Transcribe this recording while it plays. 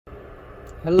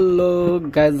Hello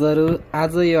गाइजहरु,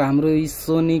 आज यो हाम्रो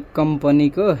एसोनिक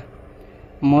कम्पनीको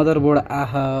मदरबोर्ड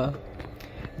आह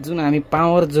जुन हामी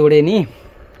पावर जोडे नि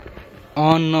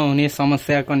अन नहुने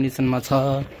समस्या कन्डिसनमा छ।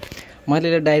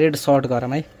 मैले डाइरेक्ट सर्ट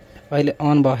गरम है, अहिले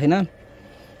अन भएन,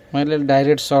 मैले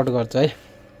डाइरेक्ट सर्ट गर्छु है।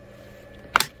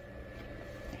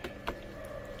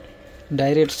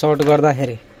 डाइरेक्ट सर्ट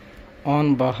गर्दाखेरि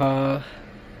अन भए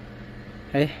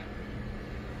है,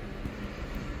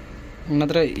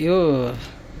 नत्र यो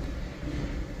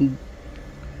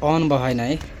अन भएन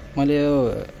है। मैले यो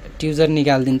ट्युजर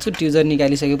निकालिदिन्छु, ट्युजर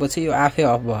निकालिसकेपछि यो आफै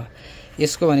अफ भयो।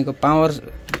 यसको भनेको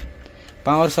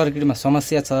पावर सर्किटमा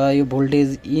समस्या छ, यो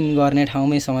भोल्टेज इन गर्ने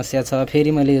ठाउँमै समस्या छ।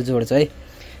 फेरि मैले यो जोड्छु है।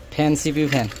 फ्यान, सिपियु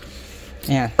फ्यान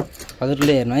यहाँ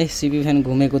हजुरले हेर्नु है, सिपियु फ्यान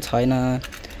घुमेको छैन,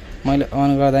 मैले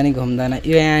अन गर्दा नि घुम्दैन।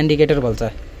 यो यहाँ इन्डिकेटर बल्छ,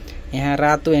 यहाँ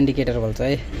रातो इन्डिकेटर बल्छ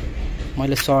है।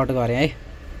 मैले सर्ट गरेँ है।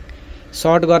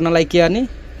 सर्ट गर्नलाई के गर्ने,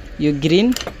 यो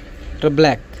ग्रीन र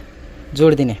ब्ल्याक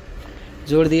जोडिदिने,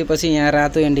 जोडिदिएपछि यहाँ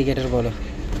रातो इन्डिकेटर बोल्यो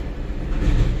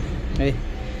है।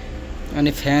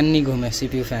 अनि फ्यान नि घुम्यो,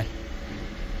 सिपियु फ्यान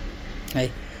है।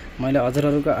 मैले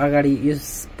हजुरहरूको अगाडि यो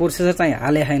प्रोसेसर चाहिँ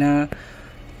हाले छैन,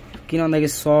 किन भन्दाखेरि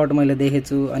सर्ट मैले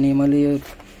देखेछु। अनि मैले यो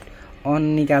अन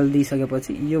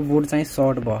निकालिदिइसकेपछि यो बोर्ड चाहिँ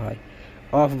सर्ट भयो है,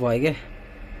 अफ भयो क्या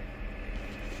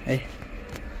है।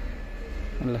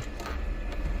 ल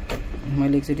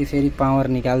मैले एकचोटि फेरि पावर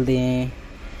निकालिदिएँ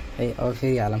है। अब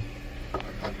फेरि हालौँ,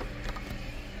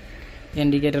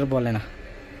 इन्डिकेटर बोलेन।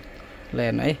 ल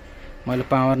हेर्नु है, मैले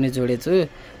पावर नै जोडेछु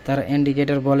तर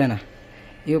इन्डिकेटर बोलेन।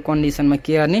 यो कन्डिसनमा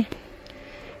के गर्ने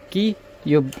कि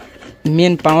यो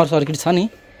मेन पावर सर्किट छ नि,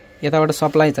 यताबाट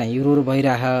सप्लाई चाहिँ युरोर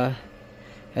भइरह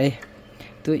है।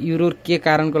 त्यो युरोर के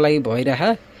कारणको लागि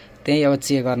भइरह त्यही अब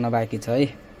चेक गर्न बाँकी छ है।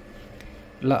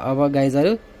 ल अब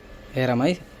गाइजहरु हेरौँ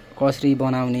है कसरी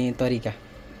बनाउने तरिका।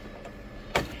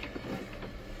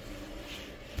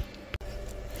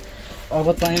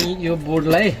 अब चाहिँ यो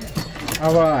बोर्डलाई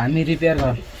अब हामी रिपेयर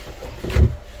गरौँ,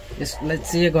 यसलाई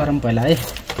चेक गरौँ पहिला है,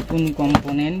 कुन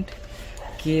कम्पोनेन्ट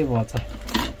के भन्छ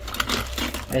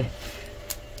है।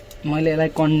 मैले यसलाई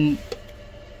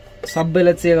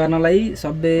सबैलाई चेक गर्नलाई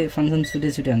सबै फङ्सन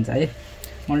छुटे हुन्छ है।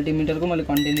 मल्टिमिटरको मैले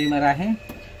कन्टेनरमा राखेँ।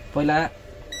 पहिला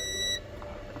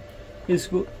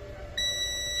यसको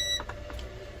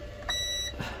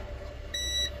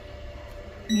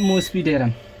स्पिड हेरौँ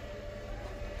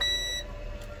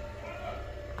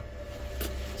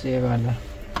चेक गर्दा।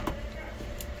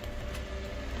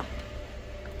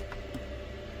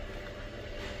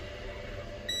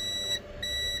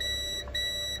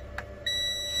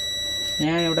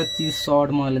 यहाँ एउटा चिज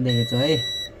सर्ट मैले देखेको छु है,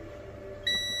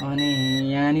 अनि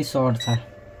यहाँ नि सर्ट छ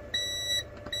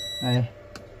है।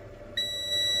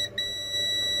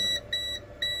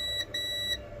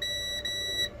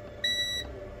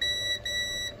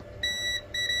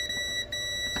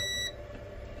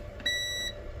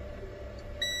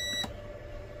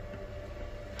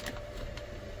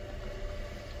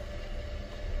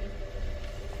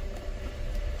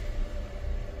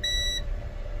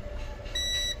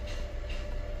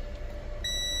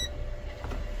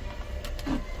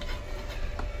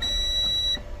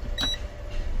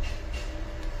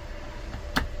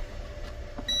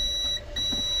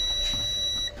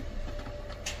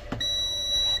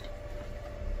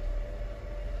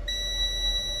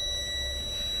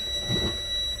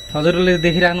 हजुरले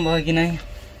देखिराख्नु भयो कि नै?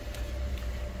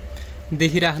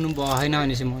 देखिराख्नु भएन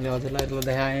भनेपछि मैले हजुरलाई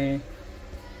देखाएँ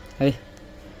है।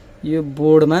 यो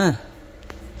बोर्डमा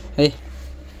है,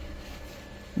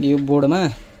 यो बोर्डमा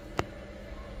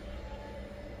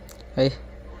है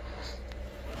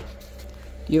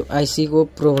यो आइसी को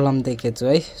प्रब्लम देखेको छु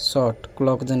है। सर्ट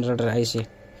क्लक जेनेरेटर आइसी,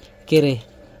 के रे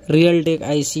रियल टेक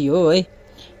आइसी हो है,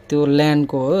 त्यो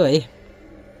ल्यान्डको हो है।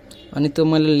 अनि त्यो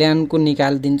मैले ल्यान्डको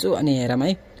निकालिदिन्छु। अनि हेरौँ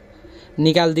है,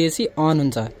 निकालिदिएपछि अन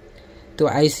हुन्छ। त्यो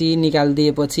आइसी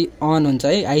निकालिदिएपछि अन हुन्छ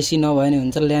है। आइसी नभए नि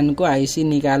हुन्छ, ल्यान्डको आइसी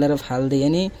निकालेर फालिदिए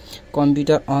नि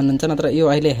कम्प्युटर अन हुन्छ, नत्र यो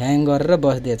अहिले ह्याङ गरेर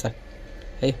बस्दैछ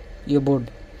है यो बोर्ड।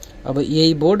 अब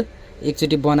यही बोर्ड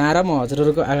एकचोटि बनाएर म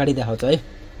हजुरहरूको अगाडि देखाउँछु है,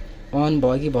 अन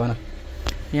भयो कि भएन।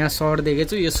 यहाँ सर्ट देखेको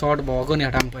छु, यो सर्ट भएको नि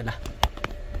हटाऊँ पहिला।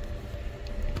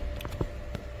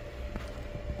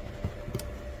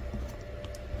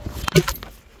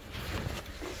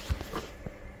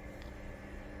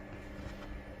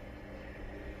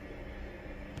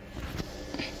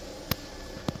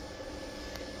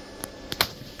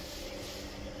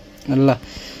 ल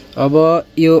अब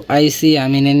यो आइसी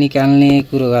हामीले निकाल्ने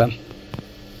कुरो गरौँ।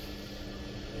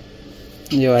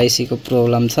 यो आइसी को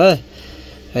प्रब्लम छ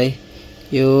है,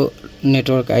 यो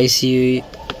नेटवर्क आइसी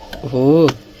हो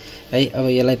है। अब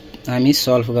यसलाई हामी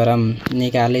सल्भ गरौँ।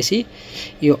 निकालेपछि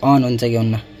यो अन हुन्छ कि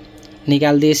हुन्न,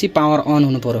 निकाल्दिएपछि पावर अन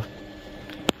हुनु पर्यो,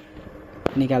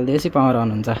 निकाल्दिएपछि पावर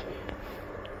अन हुन्छ।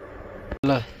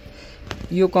 ल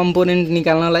यो कम्पोनेन्ट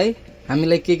निकाल्नलाई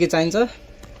हामीलाई के चाहिन्छ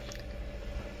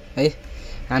है,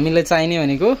 हामीलाई चाहिने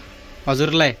भनेको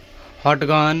हजुरलाई हट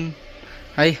गन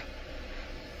है,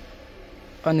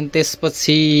 अनि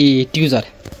त्यसपछि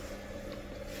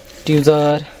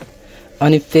ट्युजर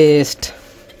अनि पेस्ट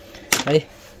है।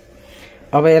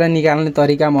 अब यसलाई निकाल्ने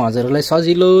तरिका म हजुरलाई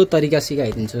सजिलो तरिका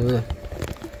सिकाइदिन्छु।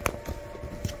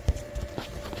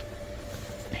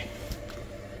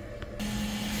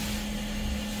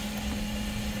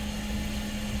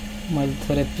 मैले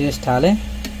थोरै पेस्ट हालेँ,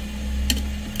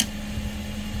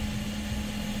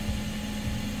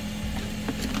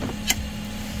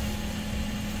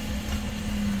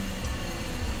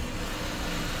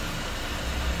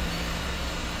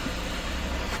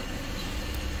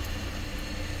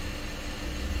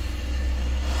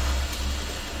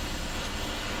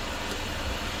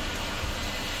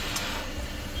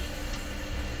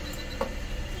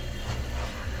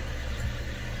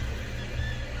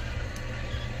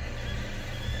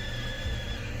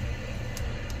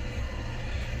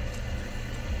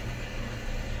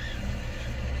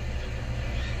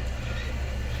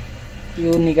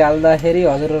 यो निकाल्दाखेरि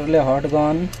हजुरहरूले हट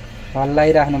गन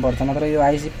हल्लाइराख्नुपर्छ, नत्र यो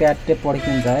आइसी प्याटै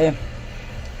पड्किन्छ है।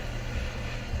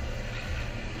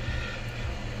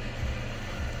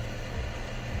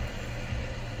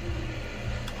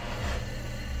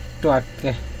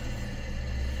 ट्वाक्कै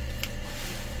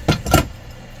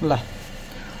ल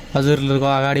हजुरहरूको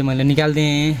अगाडि मैले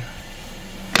निकाल्दिएँ।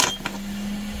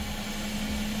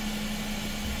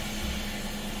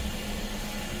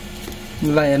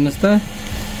 ल हेर्नुहोस् त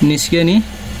निस्क्यो नि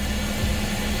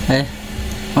है।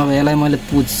 अब यसलाई मैले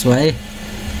पुज्छु है।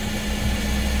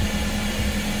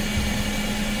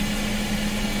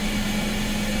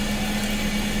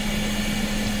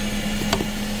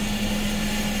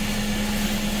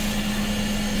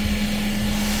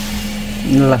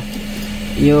 ल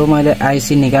यो मैले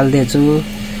आइसी निकाल्दिएछु।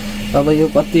 अब यो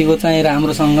कतिको चाहिँ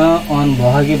राम्रोसँग अन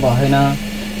भयो कि भएन,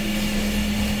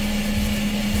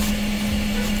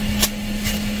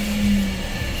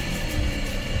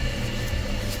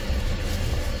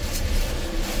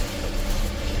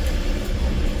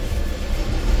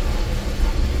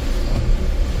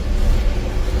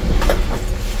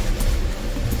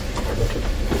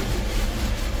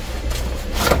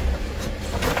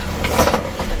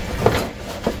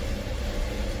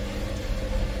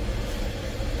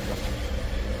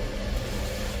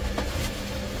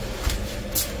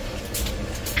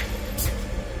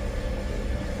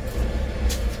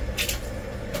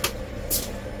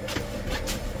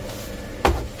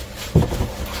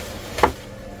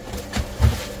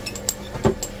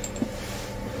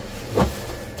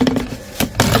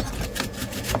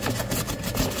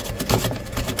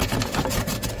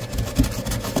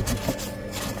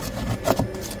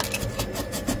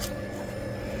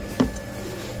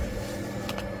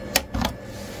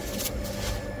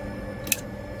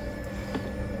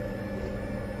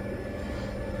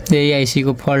 यही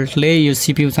आइसीको फल्टले यो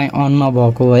सिपियु चाहिँ अन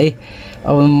नभएको है।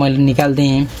 अब मैले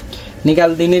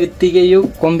निकाल्दिने बित्तिकै यो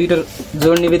कम्प्युटर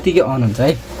जोड्ने बित्तिकै अन हुन्छ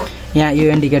है। यहाँ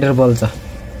यो इन्डिकेटर बल्छ।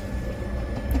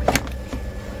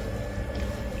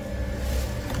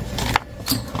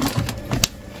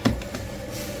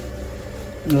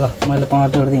 ल मैले पावर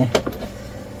जोडिदिएँ।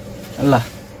 ल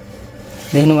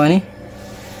देख्नुभयो नि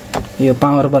यो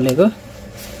पावर बलेको।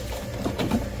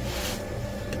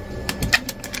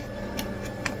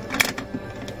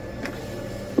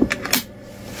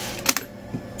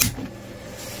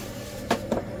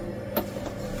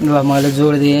 ल मैले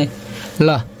जोडिदिएँ। ल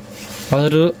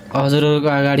हजुरहरूको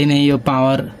अगाडि नै यो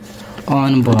पावर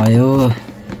अन भयो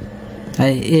है।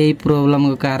 यही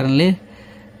प्रब्लमको कारणले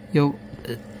यो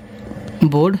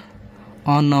बोर्ड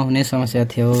अन नहुने समस्या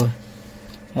थियो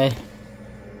है।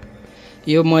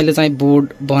 यो मैले चाहिँ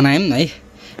बोर्ड बनाएँ है।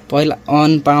 पहिला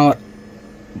अन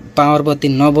पावर बत्ती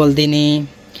नबल्दिने,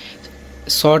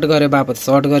 सर्ट गरे बापत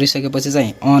सर्ट गरिसकेपछि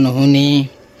चाहिँ अन हुने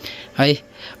है।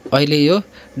 अहिले यो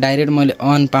डाइरेक्ट मैले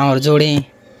अन पावर जोडेँ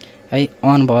है,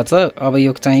 अन भएछ। अब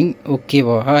यो चाहिँ ओके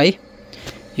भयो है।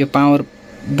 यो पावर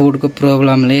बोर्डको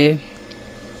प्रब्लमले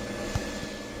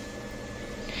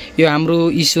यो हाम्रो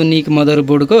इसोनिक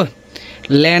मदरबोर्डको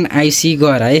ल्यान आइसी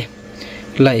गएर है।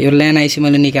 ल यो ल्यान आइसी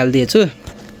मैले निकालिदिएछु।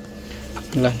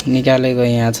 ल निकालेको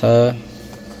यहाँ छ।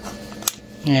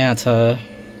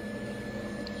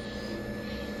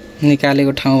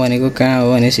 निकालेको ठाउँ भनेको कहाँ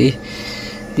हो भनेपछि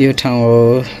यो ठाउँ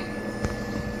हो।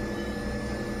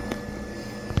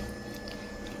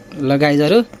 ल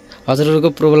गाइजहरु हजुरहरूको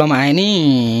प्रब्लम आयो नि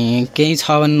केही छ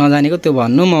भने नजानेको त्यो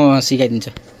भन्नु म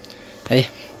सिकाइदिन्छु है।